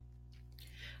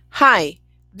Hi,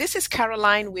 this is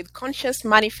Caroline with Conscious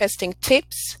Manifesting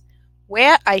Tips,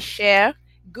 where I share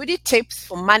goody tips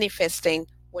for manifesting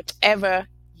whatever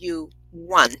you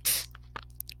want.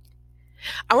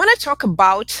 I want to talk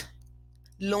about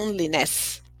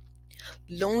loneliness.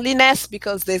 Loneliness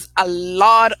because there's a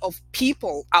lot of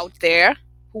people out there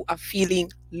who are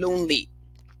feeling lonely.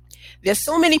 There's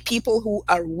so many people who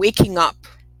are waking up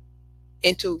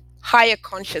into higher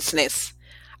consciousness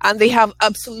and they have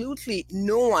absolutely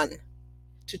no one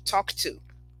to talk to.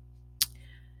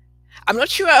 I'm not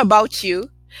sure about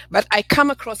you, but I come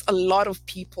across a lot of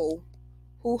people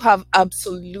who have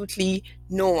absolutely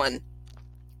no one.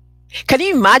 Can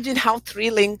you imagine how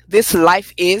thrilling this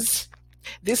life is?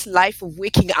 This life of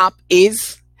waking up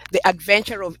is, the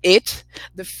adventure of it,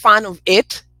 the fun of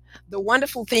it, the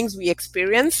wonderful things we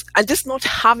experience, and just not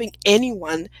having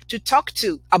anyone to talk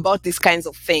to about these kinds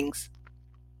of things.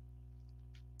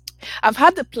 I've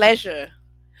had the pleasure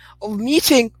of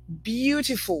meeting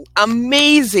beautiful,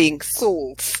 amazing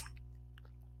souls.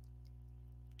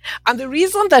 And the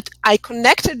reason that I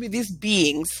connected with these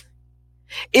beings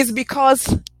is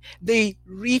because they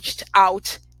reached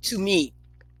out to me.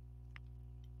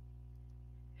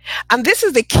 And this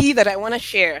is the key that I want to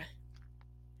share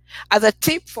as a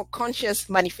tip for conscious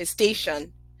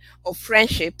manifestation of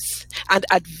friendships and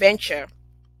adventure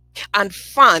and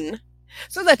fun,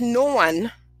 so that no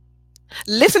one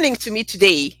listening to me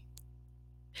today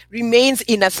remains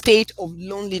in a state of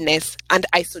loneliness and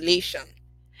isolation.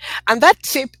 And that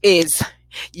tip is,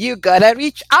 you gotta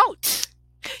reach out.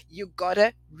 You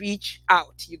gotta reach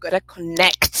out. You gotta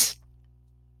connect.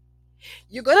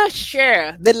 You gotta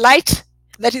share the light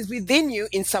that is within you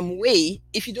in some way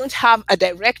if you don't have a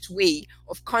direct way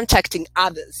of contacting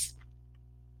others.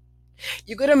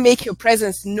 You gotta make your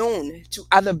presence known to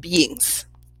other beings.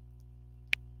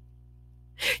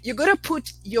 You gotta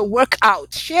put your work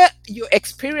out, share your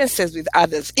experiences with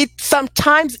others. It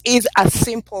sometimes is as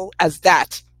simple as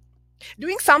that.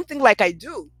 Doing something like I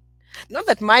do. Not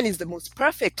that mine is the most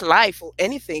perfect life or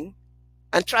anything.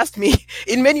 And trust me,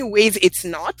 in many ways it's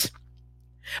not.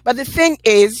 But the thing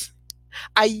is,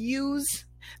 I use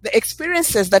the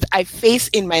experiences that I face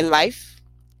in my life,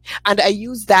 and I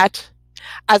use that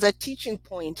as a teaching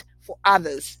point for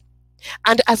others.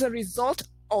 And as a result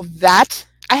of that,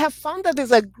 I have found that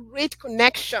there's a great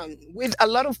connection with a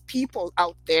lot of people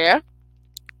out there.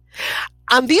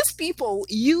 And these people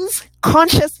use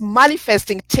conscious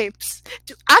manifesting tips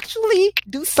to actually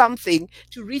do something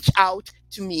to reach out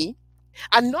to me.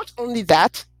 And not only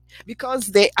that, because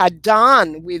they are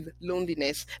done with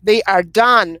loneliness, they are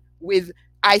done with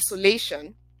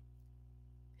isolation,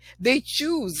 they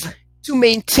choose to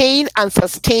maintain and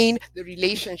sustain the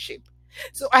relationship.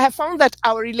 So I have found that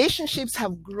our relationships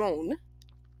have grown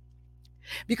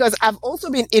because I've also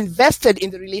been invested in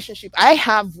the relationship I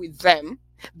have with them.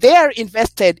 They are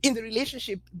invested in the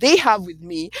relationship they have with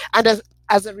me. And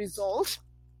as a result,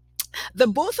 the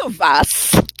both of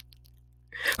us,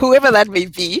 whoever that may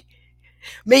be,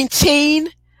 maintain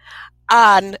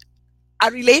a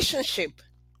relationship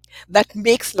that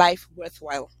makes life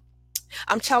worthwhile.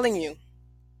 I'm telling you,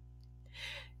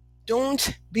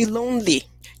 don't be lonely.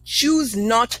 Choose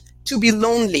not to be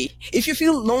lonely. If you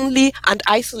feel lonely and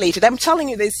isolated, I'm telling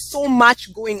you, there's so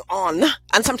much going on.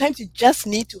 And sometimes you just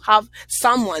need to have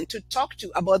someone to talk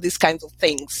to about these kinds of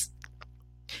things.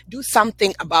 Do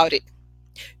something about it.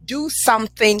 Do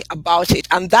something about it.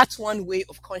 And that's one way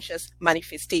of conscious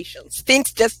manifestations.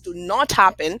 Things just do not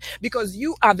happen because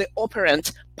you are the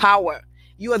operant power.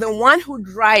 You are the one who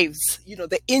drives,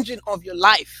 the engine of your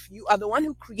life. You are the one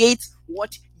who creates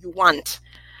what you want.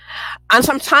 And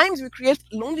sometimes we create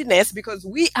loneliness because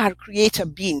we are creator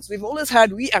beings. We've always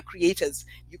heard we are creators.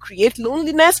 You create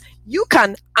loneliness, you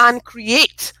can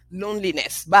uncreate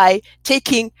loneliness by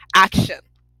taking action.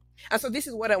 And so this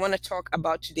is what I want to talk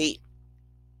about today.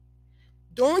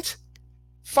 Don't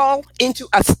fall into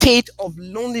a state of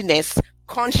loneliness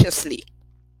consciously.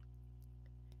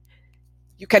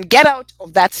 You can get out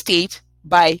of that state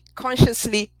by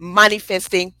consciously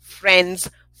manifesting friends,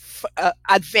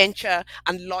 adventure,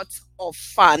 and lots of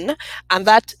fun. And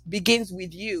that begins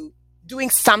with you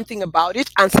doing something about it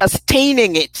and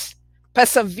sustaining it,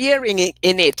 persevering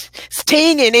in it,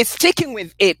 staying in it, sticking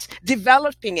with it,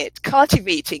 developing it,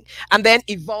 cultivating, and then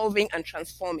evolving and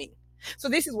transforming. So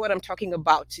this is what I'm talking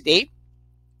about today.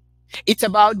 It's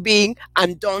about being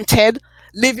undaunted,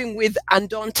 living with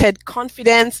undaunted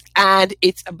confidence, and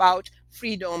it's about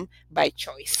freedom by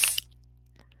choice.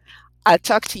 I'll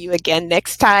talk to you again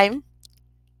next time.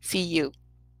 See you.